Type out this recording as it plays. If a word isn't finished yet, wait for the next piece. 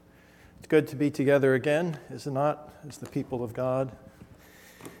good to be together again, is it not, as the people of God?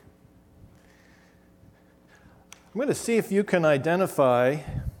 I'm going to see if you can identify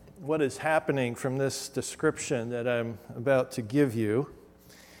what is happening from this description that I'm about to give you.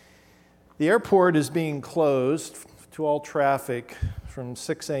 The airport is being closed to all traffic from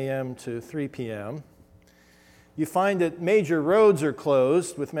 6 a.m. to 3 p.m. You find that major roads are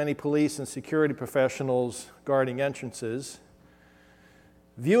closed with many police and security professionals guarding entrances.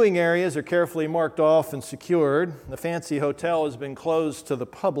 Viewing areas are carefully marked off and secured. The fancy hotel has been closed to the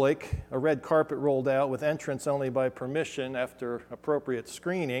public, a red carpet rolled out with entrance only by permission after appropriate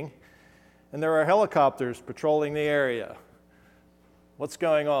screening. And there are helicopters patrolling the area. What's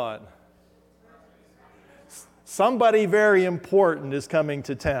going on? Somebody very important is coming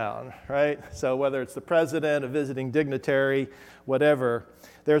to town, right? So whether it's the president, a visiting dignitary, whatever,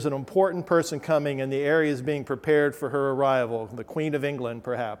 there's an important person coming and the area is being prepared for her arrival, the Queen of England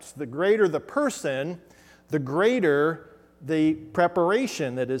perhaps. The greater the person, the greater the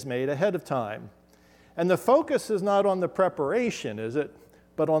preparation that is made ahead of time. And the focus is not on the preparation, is it?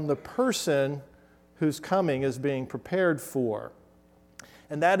 But on the person whose coming is being prepared for.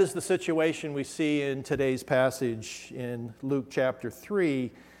 And that is the situation we see in today's passage in Luke chapter 3,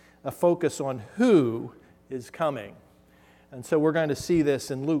 a focus on who is coming. And so we're going to see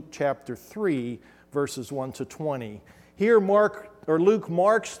this in Luke chapter 3, verses 1 to 20. Here Luke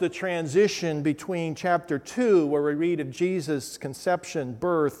marks the transition between chapter 2, where we read of Jesus' conception,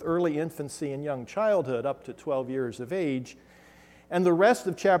 birth, early infancy, and young childhood up to 12 years of age, and the rest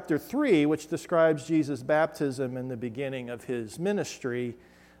of chapter 3, which describes Jesus' baptism and the beginning of his ministry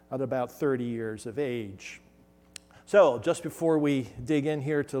at about 30 years of age. So, just before we dig in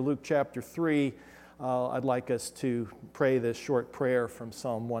here to Luke chapter 3, I'd like us to pray this short prayer from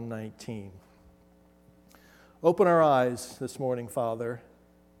Psalm 119. Open our eyes this morning, Father,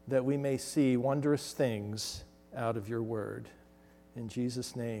 that we may see wondrous things out of your word. In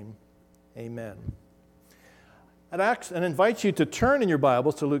Jesus' name, amen. I'd invite you to turn in your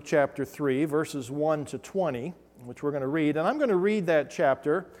Bibles to Luke chapter 3, verses 1 to 20, which we're going to read. And I'm going to read that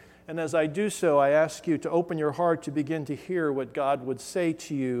chapter, and as I do so, I ask you to open your heart to begin to hear what God would say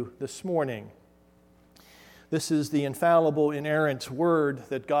to you this morning. This is the infallible, inerrant word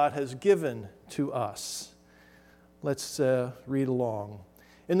that God has given to us. Let's read along.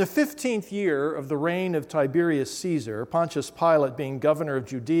 In the 15th year of the reign of Tiberius Caesar, Pontius Pilate being governor of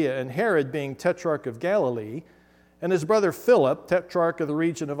Judea, and Herod being tetrarch of Galilee, and his brother Philip, tetrarch of the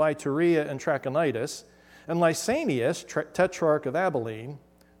region of Iturea and Trachonitis, and Lysanias, tetrarch of Abilene,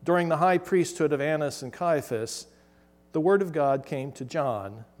 during the high priesthood of Annas and Caiaphas, the word of God came to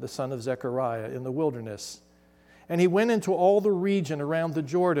John, the son of Zechariah, in the wilderness. And he went into all the region around the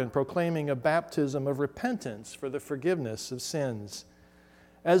Jordan, proclaiming a baptism of repentance for the forgiveness of sins.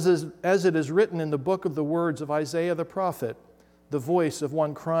 As it is written in the book of the words of Isaiah the prophet, the voice of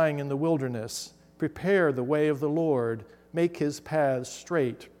one crying in the wilderness, prepare the way of the Lord, make his paths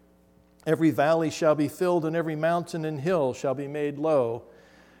straight. Every valley shall be filled, and every mountain and hill shall be made low.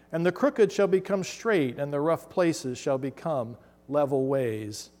 And the crooked shall become straight, and the rough places shall become level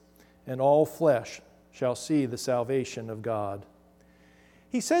ways. And all flesh shall see the salvation of God.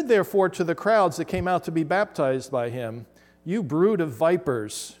 He said, therefore, to the crowds that came out to be baptized by him, you brood of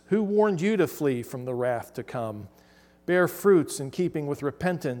vipers, who warned you to flee from the wrath to come? Bear fruits in keeping with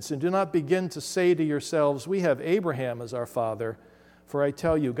repentance, and do not begin to say to yourselves, we have Abraham as our father. For I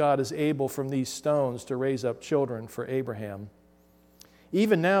tell you, God is able from these stones to raise up children for Abraham.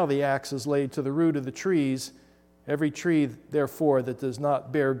 Even now the axe is laid to the root of the trees. Every tree, therefore, that does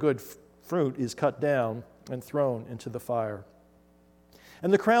not bear good fruit is cut down and thrown into the fire.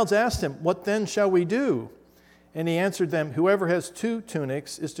 And the crowds asked him, what then shall we do? And he answered them, whoever has 2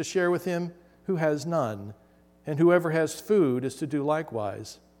 tunics is to share with him who has none. And whoever has food is to do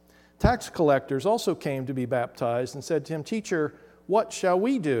likewise. Tax collectors also came to be baptized and said to him, Teacher, what shall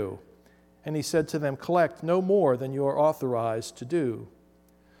we do? And he said to them, collect no more than you are authorized to do.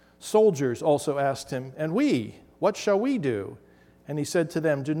 Soldiers also asked him, and we, what shall we do? And he said to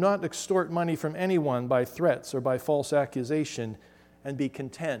them, do not extort money from anyone by threats or by false accusation, and be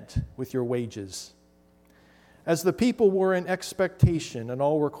content with your wages. As the people were in expectation, and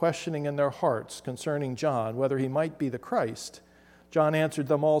all were questioning in their hearts concerning John, whether he might be the Christ, John answered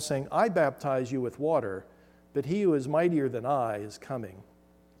them all, saying, I baptize you with water, but he who is mightier than I is coming,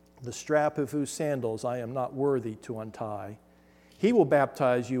 the strap of whose sandals I am not worthy to untie. He will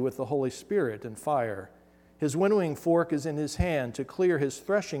baptize you with the Holy Spirit and fire. His winnowing fork is in his hand to clear his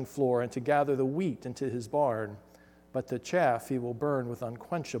threshing floor and to gather the wheat into his barn, but the chaff he will burn with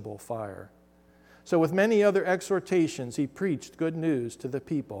unquenchable fire. So with many other exhortations he preached good news to the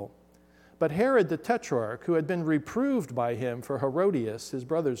people. But Herod the Tetrarch, who had been reproved by him for Herodias, his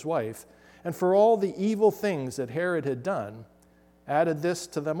brother's wife, and for all the evil things that Herod had done, added this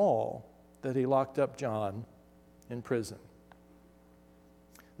to them all, that he locked up John in prison.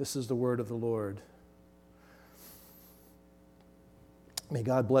 This is the word of the Lord. May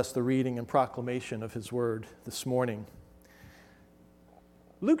God bless the reading and proclamation of his word this morning.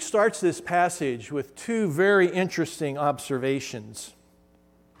 Luke starts this passage with two very interesting observations.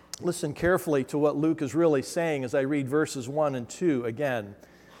 Listen carefully to what Luke is really saying as I read verses 1 and 2 again.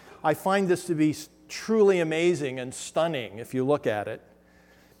 I find this to be truly amazing and stunning if you look at it.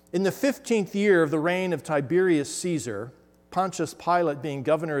 In the 15th year of the reign of Tiberius Caesar, Pontius Pilate being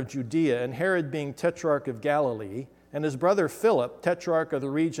governor of Judea and Herod being tetrarch of Galilee, and his brother Philip, tetrarch of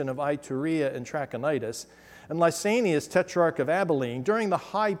the region of Iturea and Trachonitis, and Lysanias, tetrarch of Abilene, during the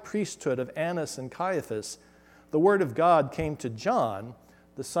high priesthood of Annas and Caiaphas, the word of God came to John,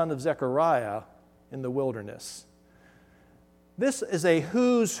 the son of Zechariah, in the wilderness. This is a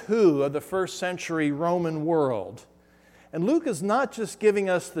who's who of the first century Roman world. And Luke is not just giving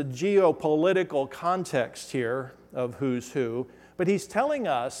us the geopolitical context here of who's who, but he's telling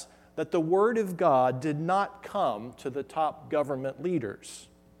us that the word of God did not come to the top government leaders.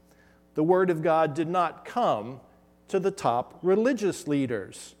 The word of God did not come to the top religious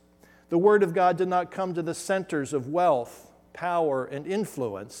leaders. The word of God did not come to the centers of wealth, power, and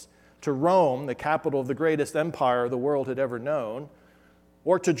influence, to Rome, the capital of the greatest empire the world had ever known,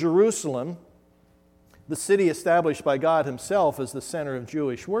 or to Jerusalem, the city established by God himself as the center of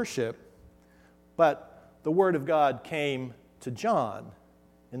Jewish worship, but the word of God came to John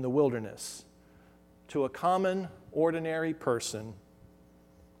in the wilderness, to a common, ordinary person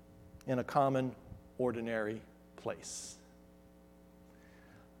in a common, ordinary place.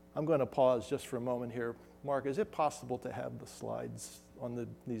 I'm going to pause just for a moment here. Mark, is it possible to have the slides on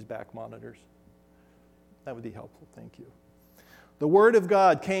these back monitors? That would be helpful. Thank you. The word of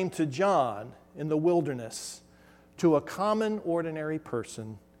God came to John in the wilderness, to a common, ordinary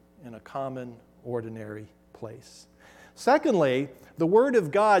person in a common, ordinary place. Secondly, the word of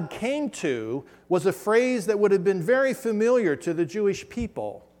God came to was a phrase that would have been very familiar to the Jewish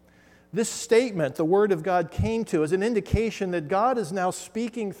people. This statement, the word of God came to, is an indication that God is now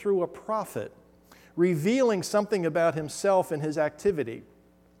speaking through a prophet, revealing something about himself and his activity.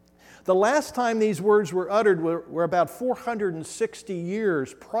 The last time these words were uttered were about 460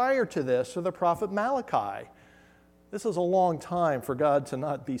 years prior to this, to the prophet Malachi. This is a long time for God to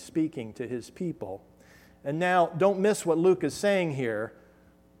not be speaking to his people. And now, don't miss what Luke is saying here.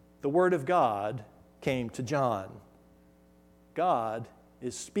 The word of God came to John. God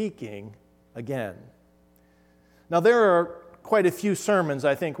is speaking again. Now, there are quite a few sermons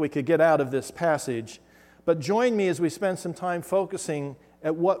I think we could get out of this passage, but join me as we spend some time focusing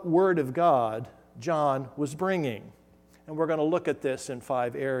at what word of God John was bringing. And we're going to look at this in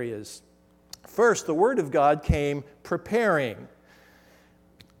 5 areas. First, the word of God came preparing.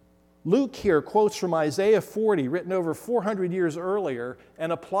 Luke here quotes from Isaiah 40, written over 400 years earlier,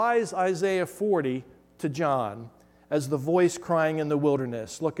 and applies Isaiah 40 to John as the voice crying in the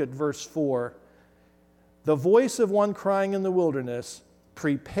wilderness. Look at verse 4. The voice of one crying in the wilderness,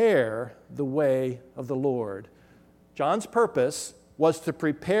 prepare the way of the Lord. John's purpose was to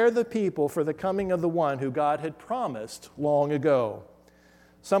prepare the people for the coming of the one who God had promised long ago.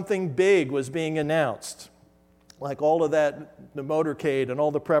 Something big was being announced. Like all of that, the motorcade and all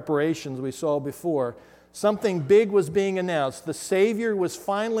the preparations we saw before, something big was being announced. The Savior was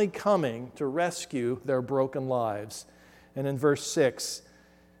finally coming to rescue their broken lives. And in verse 6,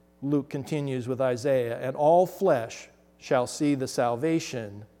 Luke continues with Isaiah, and all flesh shall see the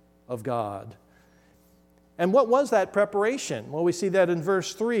salvation of God. And what was that preparation? Well, we see that in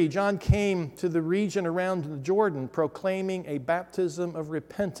verse 3. John came to the region around the Jordan proclaiming a baptism of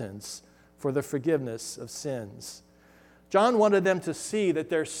repentance for the forgiveness of sins. John wanted them to see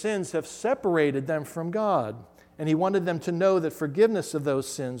that their sins have separated them from God, and he wanted them to know that forgiveness of those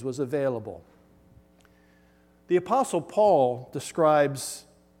sins was available. The Apostle Paul describes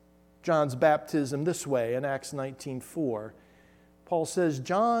John's baptism this way in Acts 19:4. Paul says,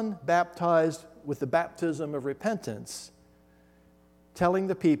 John baptized with the baptism of repentance, telling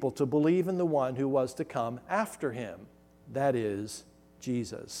the people to believe in the one who was to come after him, that is,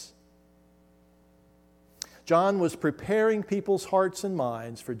 Jesus. John was preparing people's hearts and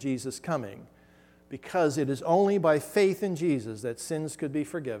minds for Jesus' coming, because it is only by faith in Jesus that sins could be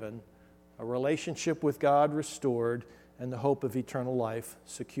forgiven, a relationship with God restored, and the hope of eternal life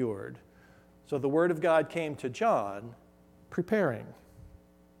secured. So the Word of God came to John preparing.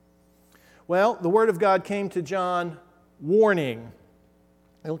 Well, the Word of God came to John warning.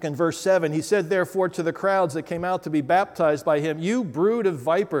 Look in verse 7. He said, therefore, to the crowds that came out to be baptized by him, you brood of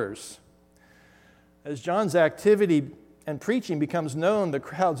vipers. As John's activity and preaching becomes known, the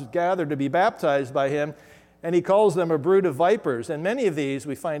crowds gather to be baptized by him, and he calls them a brood of vipers. And many of these,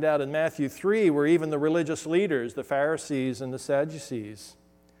 we find out in Matthew 3, were even the religious leaders, the Pharisees and the Sadducees.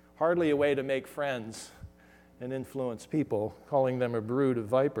 Hardly a way to make friends and influence people, calling them a brood of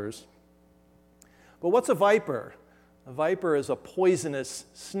vipers. But what's a viper? A viper is a poisonous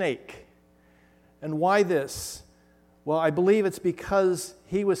snake. And why this? Well, I believe it's because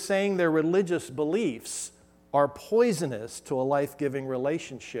he was saying their religious beliefs are poisonous to a life-giving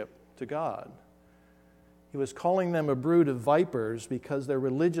relationship to God. He was calling them a brood of vipers because their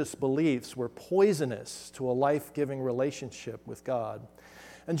religious beliefs were poisonous to a life-giving relationship with God.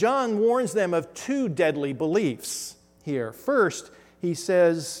 And John warns them of two deadly beliefs here. First, he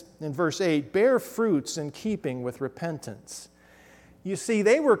says in verse 8, bear fruits in keeping with repentance. You see,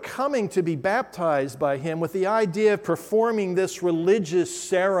 they were coming to be baptized by him with the idea of performing this religious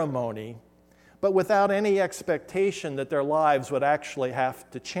ceremony, but without any expectation that their lives would actually have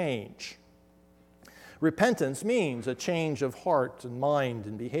to change. Repentance means a change of heart and mind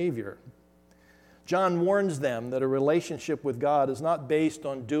and behavior. John warns them that a relationship with God is not based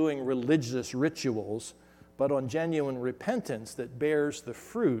on doing religious rituals, but on genuine repentance that bears the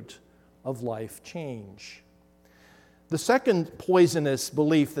fruit of life change. The second poisonous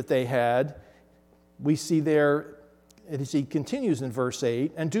belief that they had, we see there as he continues in verse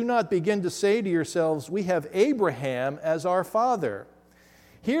 8, and do not begin to say to yourselves, we have Abraham as our father.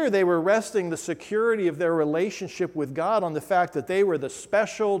 Here they were resting the security of their relationship with God on the fact that they were the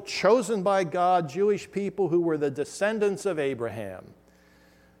special, chosen by God Jewish people who were the descendants of Abraham.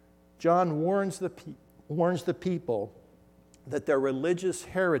 John warns the people that their religious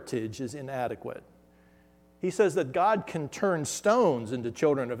heritage is inadequate. He says that God can turn stones into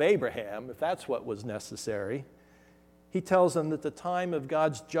children of Abraham, if that's what was necessary. He tells them that the time of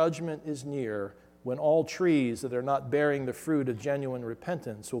God's judgment is near, when all trees that are not bearing the fruit of genuine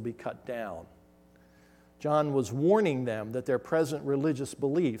repentance will be cut down. John was warning them that their present religious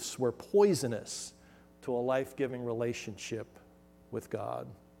beliefs were poisonous to a life-giving relationship with God.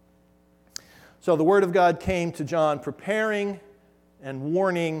 So the Word of God came to John preparing and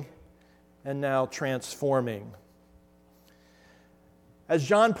warning and now transforming. As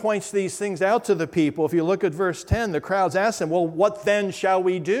John points these things out to the people, if you look at verse 10, the crowds ask him, well, what then shall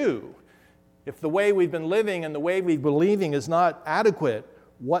we do? If the way we've been living and the way we've been believing is not adequate,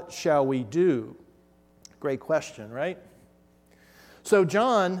 what shall we do? Great question, right? So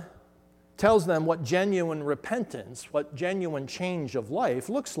John tells them what genuine repentance, what genuine change of life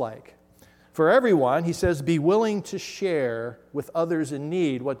looks like. For everyone, he says, be willing to share with others in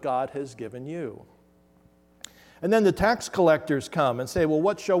need what God has given you. And then the tax collectors come and say, well,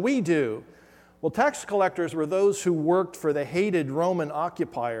 what shall we do? Well, tax collectors were those who worked for the hated Roman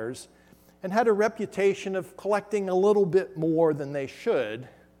occupiers and had a reputation of collecting a little bit more than they should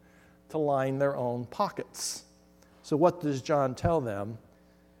to line their own pockets. So what does John tell them?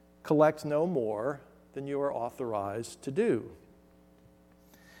 Collect no more than you are authorized to do.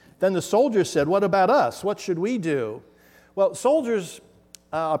 Then the soldiers said, what about us? What should we do? Well, soldiers,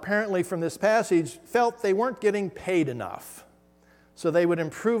 apparently from this passage, felt they weren't getting paid enough. So they would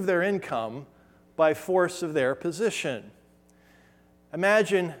improve their income by force of their position.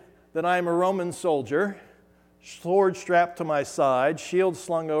 Imagine that I'm a Roman soldier, sword strapped to my side, shield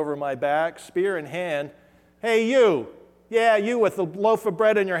slung over my back, spear in hand. Hey, you! Yeah, you with the loaf of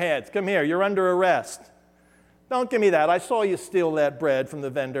bread in your hands. Come here, you're under arrest. Don't give me that. I saw you steal that bread from the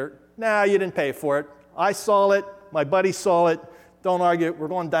vendor. Nah, you didn't pay for it. I saw it. My buddy saw it. Don't argue. We're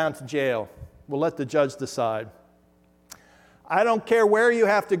going down to jail. We'll let the judge decide. I don't care where you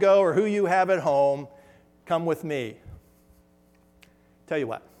have to go or who you have at home. Come with me. Tell you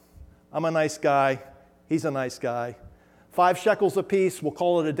what. I'm a nice guy. He's a nice guy. 5 shekels apiece, we'll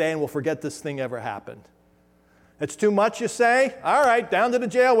call it a day and we'll forget this thing ever happened. It's too much, you say? All right, down to the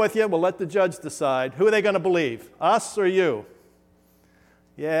jail with you. We'll let the judge decide. Who are they going to believe, us or you?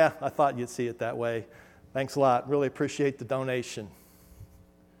 Yeah, I thought you'd see it that way. Thanks a lot. Really appreciate the donation.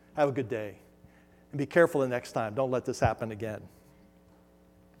 Have a good day. And be careful the next time. Don't let this happen again.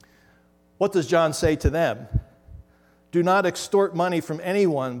 What does John say to them? Do not extort money from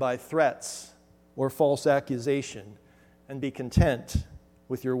anyone by threats or false accusation, and be content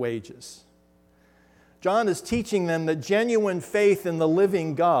with your wages. John is teaching them that genuine faith in the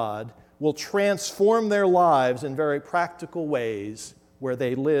living God will transform their lives in very practical ways where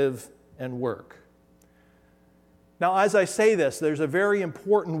they live and work. Now, as I say this, there's a very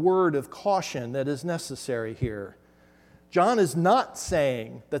important word of caution that is necessary here. John is not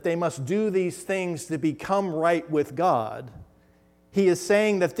saying that they must do these things to become right with God. He is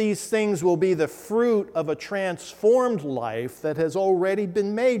saying that these things will be the fruit of a transformed life that has already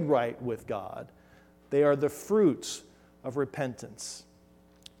been made right with God. They are the fruits of repentance.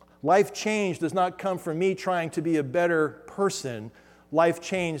 Life change does not come from me trying to be a better person. Life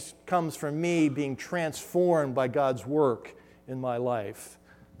change comes from me being transformed by God's work in my life,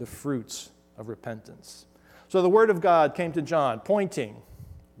 the fruits of repentance. So the Word of God came to John, pointing,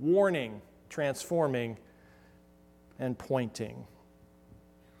 warning, transforming, and pointing.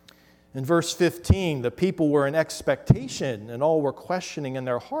 In verse 15, the people were in expectation and all were questioning in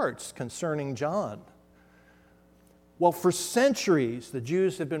their hearts concerning John. Well, for centuries, the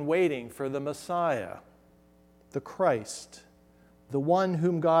Jews have been waiting for the Messiah, the Christ, the one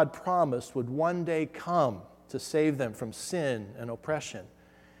whom God promised would one day come to save them from sin and oppression.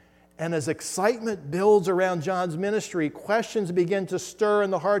 And as excitement builds around John's ministry, questions begin to stir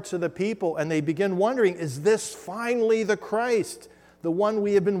in the hearts of the people, and they begin wondering, is this finally the Christ, the one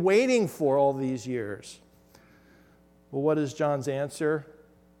we have been waiting for all these years? Well, what is John's answer?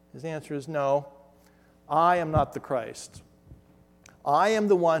 His answer is no. I am not the Christ. I am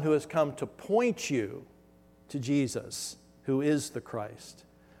the one who has come to point you to Jesus, who is the Christ.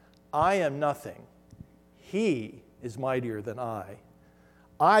 I am nothing. He is mightier than I.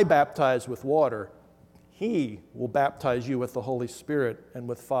 I baptize with water. He will baptize you with the Holy Spirit and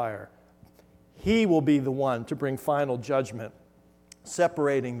with fire. He will be the one to bring final judgment,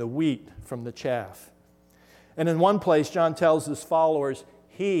 separating the wheat from the chaff. And in one place, John tells his followers,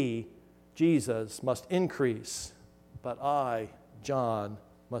 he, Jesus, must increase, but I, John,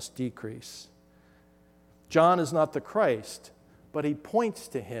 must decrease. John is not the Christ, but he points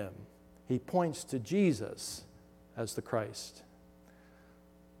to him. He points to Jesus as the Christ.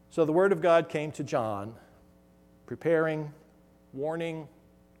 So the Word of God came to John, preparing, warning,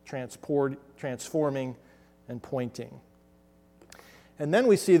 transforming, and pointing. And then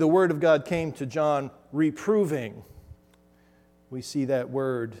we see the Word of God came to John, reproving. We see that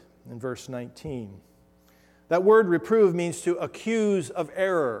word in verse 19. That word reprove means to accuse of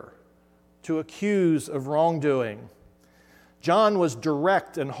error, to accuse of wrongdoing. John was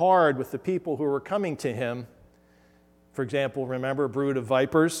direct and hard with the people who were coming to him. For example, remember, a brood of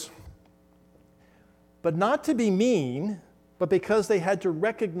vipers. But not to be mean, but because they had to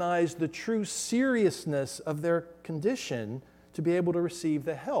recognize the true seriousness of their condition to be able to receive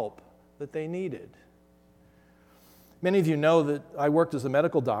the help that they needed. Many of you know that I worked as a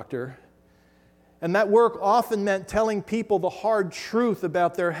medical doctor, and that work often meant telling people the hard truth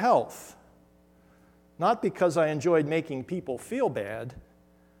about their health. Not because I enjoyed making people feel bad,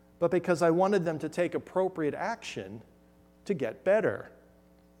 but because I wanted them to take appropriate action to get better.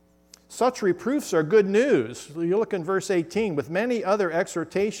 Such reproofs are good news. You look in verse 18. With many other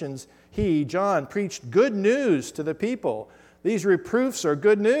exhortations, he, John, preached good news to the people. These reproofs are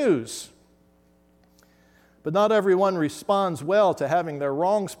good news. But not everyone responds well to having their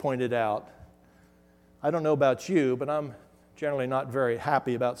wrongs pointed out. I don't know about you, but I'm generally not very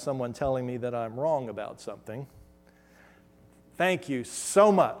happy about someone telling me that I'm wrong about something. Thank you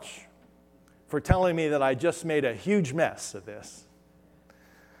so much for telling me that I just made a huge mess of this.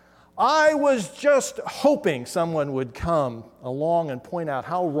 I was just hoping someone would come along and point out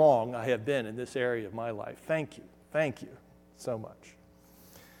how wrong I have been in this area of my life. Thank you so much.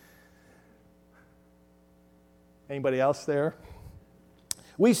 Anybody else there?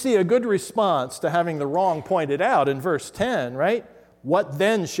 We see a good response to having the wrong pointed out in verse 10, right? What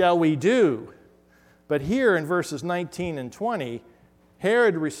then shall we do? But here in verses 19 and 20,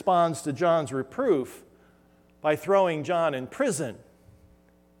 Herod responds to John's reproof by throwing John in prison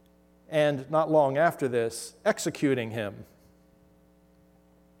and, not long after this, executing him.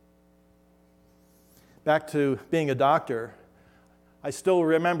 Back to being a doctor, I still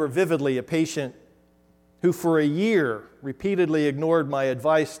remember vividly a patient who for a year repeatedly ignored my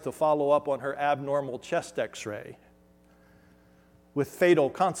advice to follow up on her abnormal chest x-ray with fatal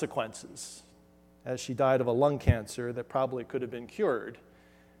consequences, as she died of a lung cancer that probably could have been cured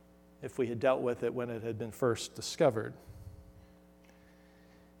if we had dealt with it when it had been first discovered.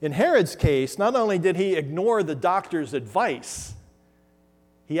 In Herod's case, not only did he ignore the doctor's advice,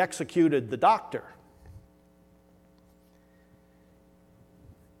 he executed the doctor.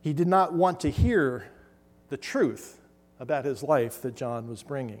 He did not want to hear the truth about his life that John was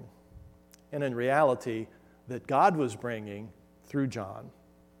bringing, and in reality, that God was bringing through John.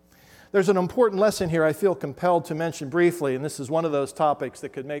 There's an important lesson here I feel compelled to mention briefly, and this is one of those topics that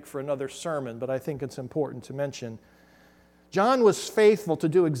could make for another sermon, but I think it's important to mention. John was faithful to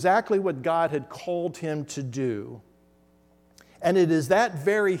do exactly what God had called him to do, And it is that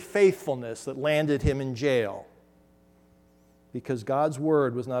very faithfulness that landed him in jail, because God's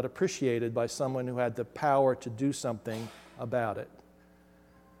word was not appreciated by someone who had the power to do something about it.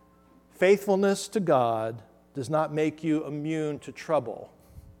 Faithfulness to God does not make you immune to trouble.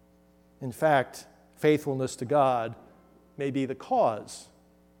 In fact, faithfulness to God may be the cause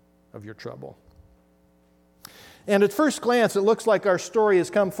of your trouble. And at first glance, it looks like our story has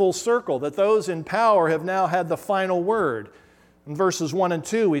come full circle, that those in power have now had the final word. In verses 1 and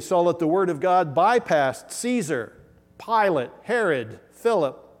 2, we saw that the word of God bypassed Caesar, Pilate, Herod,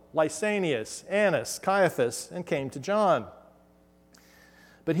 Philip, Lysanias, Annas, Caiaphas, and came to John.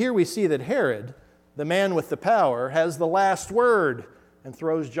 But here we see that Herod, the man with the power, has the last word and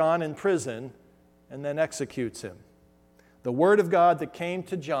throws John in prison and then executes him. The word of God that came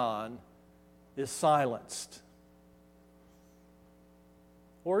to John is silenced.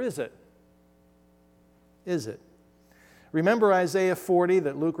 Or is it? Is it? Remember Isaiah 40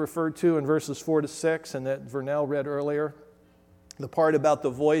 that Luke referred to in verses 4 to 6 and that Vernell read earlier? The part about the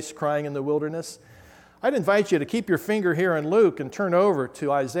voice crying in the wilderness? I'd invite you to keep your finger here in Luke and turn over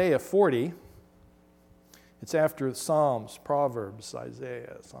to Isaiah 40. It's after Psalms, Proverbs,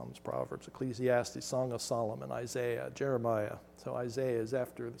 Isaiah, Psalms, Proverbs, Ecclesiastes, Song of Solomon, Isaiah, Jeremiah. So Isaiah is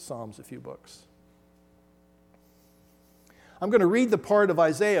after the Psalms, a few books. I'm going to read the part of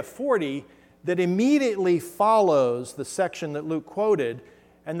Isaiah 40 that immediately follows the section that Luke quoted,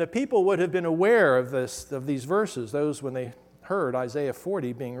 and the people would have been aware of these verses, those when they heard Isaiah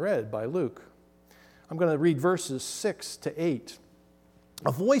 40 being read by Luke. I'm going to read verses 6 to 8.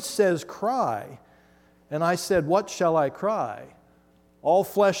 A voice says, "Cry." And I said, "What shall I cry? All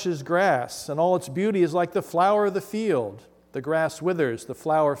flesh is grass, and all its beauty is like the flower of the field. The grass withers, the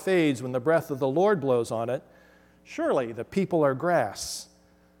flower fades when the breath of the Lord blows on it. Surely the people are grass.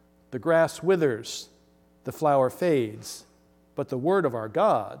 The grass withers, the flower fades, but the word of our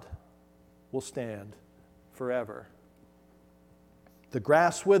God will stand forever." The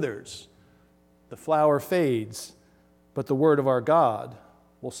grass withers, the flower fades, but the word of our God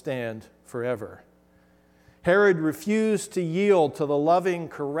will stand forever. Herod refused to yield to the loving,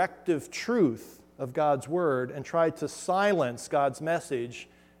 corrective truth of God's word and tried to silence God's message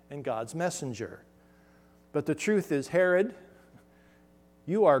and God's messenger. But the truth is, Herod,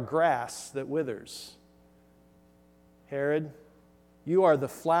 you are grass that withers. Herod, you are the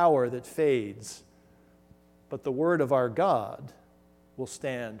flower that fades, but the word of our God will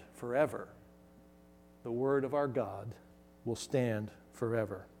stand forever. The word of our God will stand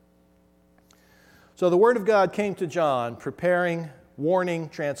forever. So the word of God came to John, preparing, warning,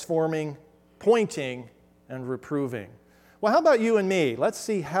 transforming, pointing, and reproving. Well, how about you and me? Let's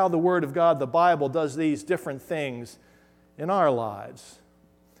see how the word of God, the Bible, does these different things in our lives.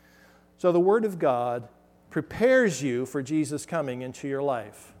 So the word of God prepares you for Jesus coming into your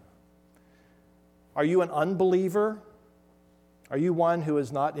life. Are you an unbeliever? Are you one who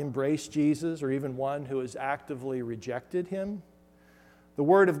has not embraced Jesus, or even one who has actively rejected him? The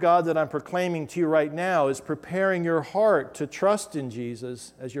word of God that I'm proclaiming to you right now is preparing your heart to trust in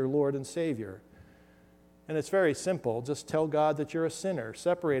Jesus as your Lord and Savior. And it's very simple. Just tell God that you're a sinner,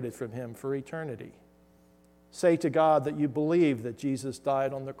 separated from him for eternity. Say to God that you believe that Jesus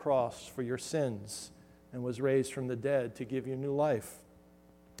died on the cross for your sins and was raised from the dead to give you new life.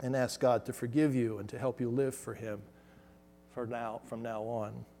 And ask God to forgive you and to help you live for him from now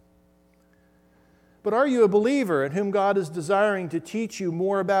on. But are you a believer in whom God is desiring to teach you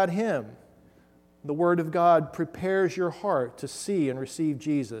more about him? The Word of God prepares your heart to see and receive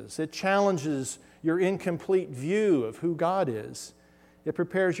Jesus. It challenges your incomplete view of who God is. It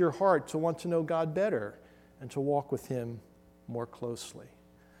prepares your heart to want to know God better and to walk with him more closely.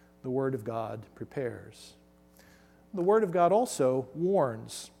 The Word of God prepares. The Word of God also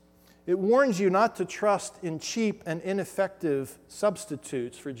warns. It warns you not to trust in cheap and ineffective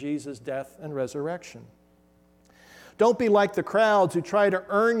substitutes for Jesus' death and resurrection. Don't be like the crowds who try to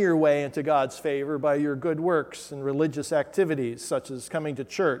earn your way into God's favor by your good works and religious activities, such as coming to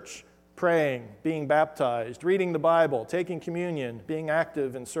church, praying, being baptized, reading the Bible, taking communion, being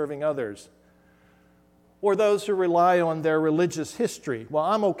active in serving others. Or those who rely on their religious history. Well,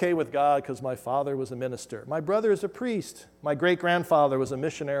 I'm okay with God because my father was a minister. My brother is a priest. My great-grandfather was a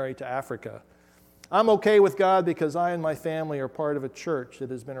missionary to Africa. I'm okay with God because I and my family are part of a church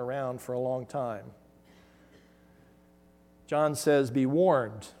that has been around for a long time. John says, be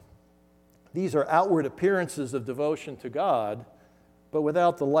warned. These are outward appearances of devotion to God, but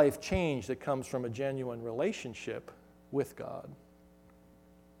without the life change that comes from a genuine relationship with God.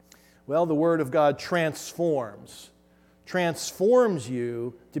 Well, the Word of God transforms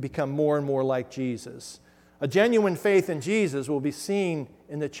you to become more and more like Jesus. A genuine faith in Jesus will be seen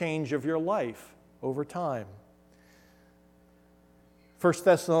in the change of your life over time. 1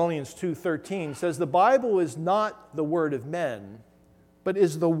 Thessalonians 2:13 says, "The Bible is not the word of men, but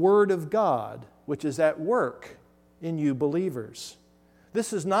is the word of God, which is at work in you believers."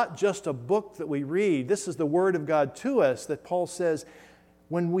 This is not just a book that we read. This is the word of God to us that Paul says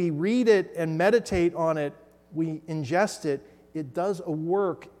when we read it and meditate on it, we ingest it, it does a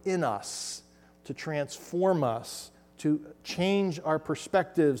work in us to transform us, to change our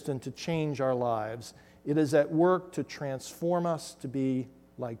perspectives and to change our lives. It is at work to transform us to be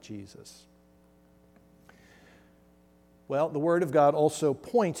like Jesus. Well, the Word of God also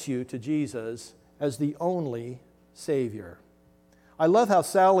points you to Jesus as the only Savior. I love how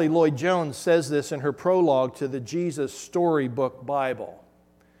Sally Lloyd-Jones says this in her prologue to the Jesus Storybook Bible.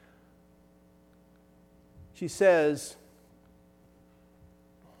 She says,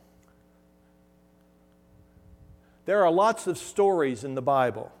 "There are lots of stories in the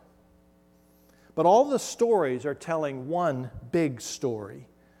Bible, but all the stories are telling one big story,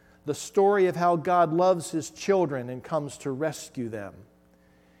 the story of how God loves His children and comes to rescue them.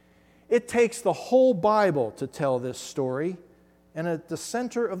 It takes the whole Bible to tell this story, and at the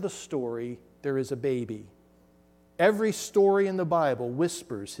center of the story, there is a baby. Every story in the Bible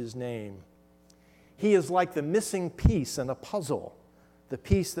whispers His name. He is like the missing piece in a puzzle, the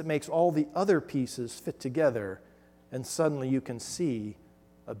piece that makes all the other pieces fit together, and suddenly you can see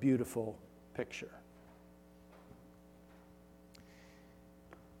a beautiful picture."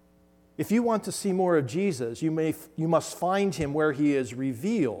 If you want to see more of Jesus, you must find Him where He is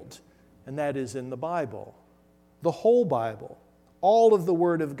revealed, and that is in the Bible. The whole Bible, all of the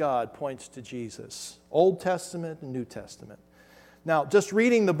Word of God points to Jesus, Old Testament and New Testament. Now, just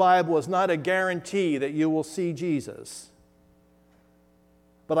reading the Bible is not a guarantee that you will see Jesus,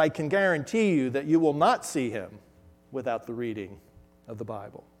 but I can guarantee you that you will not see Him without the reading of the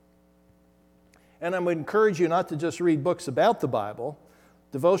Bible. And I would encourage you not to just read books about the Bible.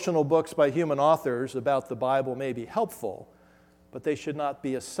 Devotional books by human authors about the Bible may be helpful, but they should not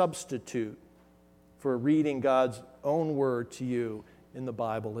be a substitute for reading God's own word to you in the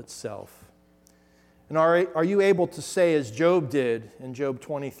Bible itself. And are you able to say, as Job did in Job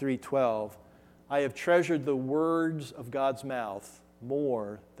 23:12, "I have treasured the words of God's mouth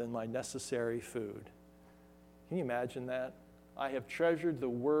more than my necessary food"? Can you imagine that? I have treasured the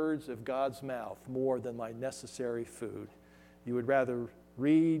words of God's mouth more than my necessary food. You would rather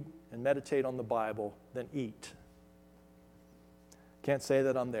read and meditate on the Bible than eat. Can't say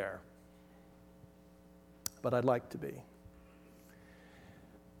that I'm there, but I'd like to be.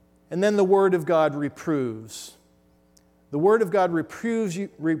 And then the Word of God reproves. The Word of God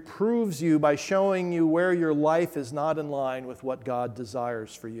reproves you by showing you where your life is not in line with what God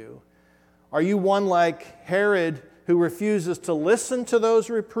desires for you. Are you one like Herod who refuses to listen to those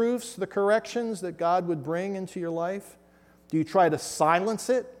reproofs, the corrections that God would bring into your life? Do you try to silence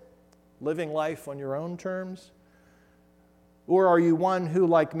it, living life on your own terms? Or are you one who,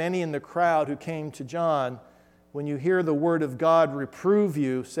 like many in the crowd who came to John, when you hear the Word of God reprove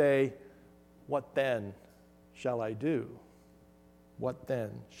you, say, "What then shall I do? What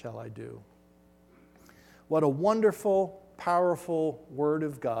then shall I do?" What a wonderful, powerful Word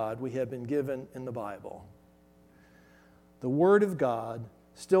of God we have been given in the Bible. The Word of God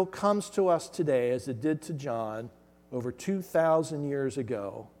still comes to us today as it did to John over 2,000 years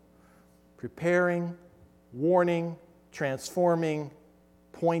ago, preparing, warning, transforming,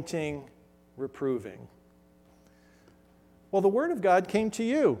 pointing, reproving. Well, the Word of God came to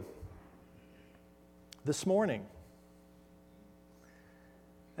you this morning.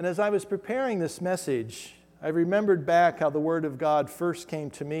 And as I was preparing this message, I remembered back how the Word of God first came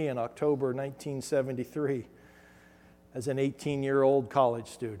to me in October 1973 as an 18-year-old college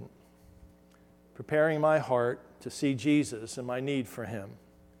student, preparing my heart to see Jesus and my need for Him.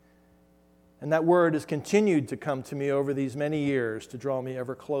 And that Word has continued to come to me over these many years to draw me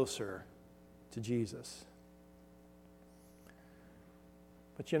ever closer to Jesus.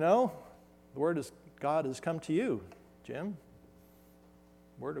 But you know, the Word of God has come to you, Jim.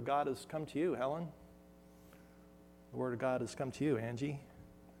 The Word of God has come to you, Helen. The Word of God has come to you, Angie.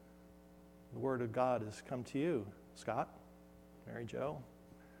 The Word of God has come to you, Scott, Mary Jo.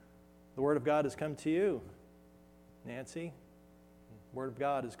 The Word of God has come to you, Nancy. The Word of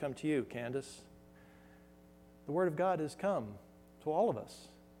God has come to you, Candace. The Word of God has come to all of us.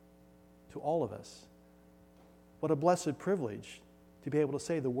 To all of us. What a blessed privilege to be able to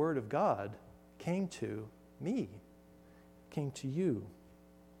say the Word of God came to me, came to you.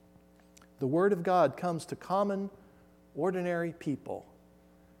 The Word of God comes to common, ordinary people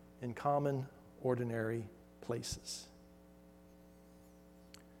in common, ordinary places.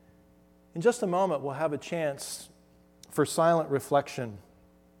 In just a moment, we'll have a chance for silent reflection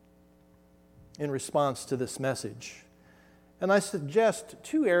in response to this message. And I suggest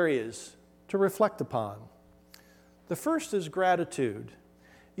two areas to reflect upon. The first is gratitude.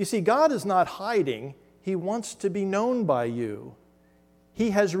 You see, God is not hiding. He wants to be known by you.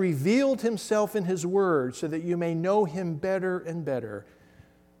 He has revealed himself in his word so that you may know him better and better.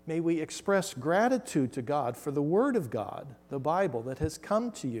 May we express gratitude to God for the word of God, the Bible, that has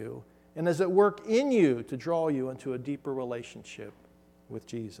come to you and is at work in you to draw you into a deeper relationship with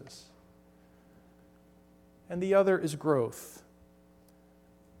Jesus. And the other is growth.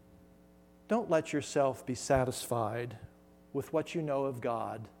 Don't let yourself be satisfied with what you know of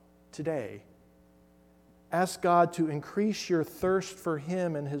God today. Ask God to increase your thirst for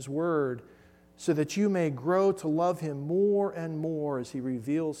him and his word so that you may grow to love him more and more as he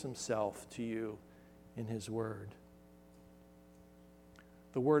reveals himself to you in his word.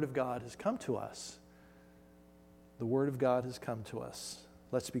 The word of God has come to us. The word of God has come to us.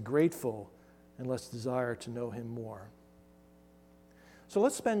 Let's be grateful and let's desire to know him more. So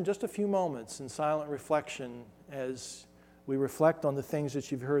let's spend just a few moments in silent reflection as we reflect on the things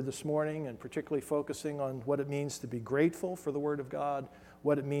that you've heard this morning, and particularly focusing on what it means to be grateful for the word of God,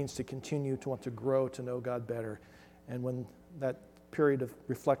 what it means to continue to want to grow to know God better. And when that period of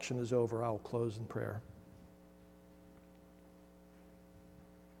reflection is over, I'll close in prayer.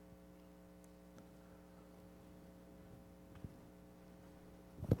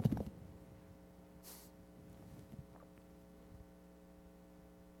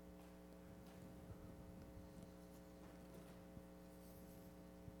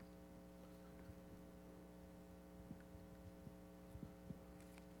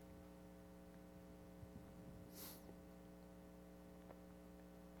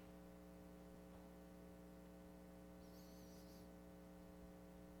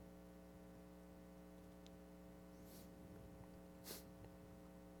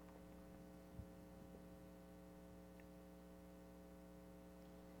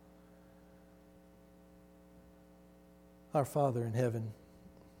 Our Father in heaven,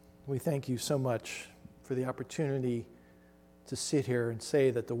 we thank you so much for the opportunity to sit here and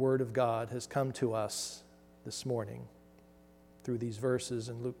say that the Word of God has come to us this morning through these verses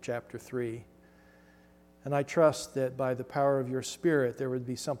in Luke chapter 3. And I trust that by the power of your Spirit, there would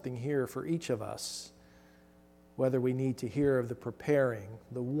be something here for each of us, whether we need to hear of the preparing,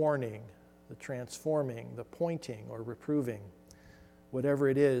 the warning, the transforming, the pointing, or reproving. Whatever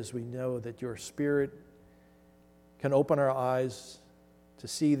it is, we know that your Spirit can open our eyes to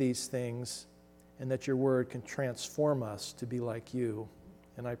see these things, and that your word can transform us to be like you.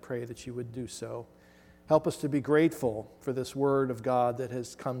 And I pray that you would do so. Help us to be grateful for this word of God that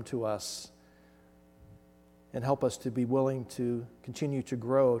has come to us, and help us to be willing to continue to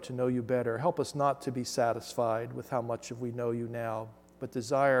grow, to know you better. Help us not to be satisfied with how much of we know you now, but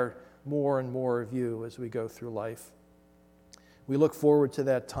desire more and more of you as we go through life. We look forward to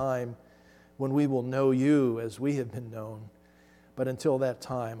that time when we will know you as we have been known. But until that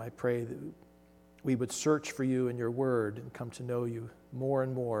time, I pray that we would search for you in your word and come to know you more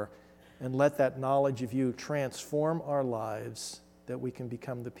and more, and let that knowledge of you transform our lives, that we can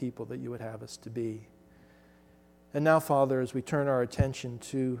become the people that you would have us to be. And now, Father, as we turn our attention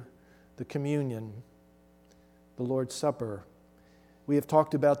to the communion, the Lord's Supper, we have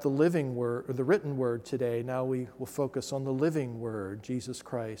talked about the living word, or the written word today. Now we will focus on the living word, Jesus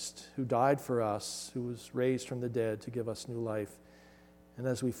Christ, who died for us, who was raised from the dead to give us new life. And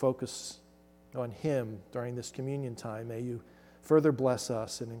as we focus on him during this communion time, may you further bless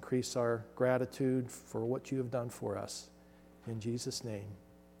us and increase our gratitude for what you have done for us. In Jesus' name,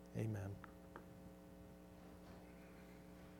 amen.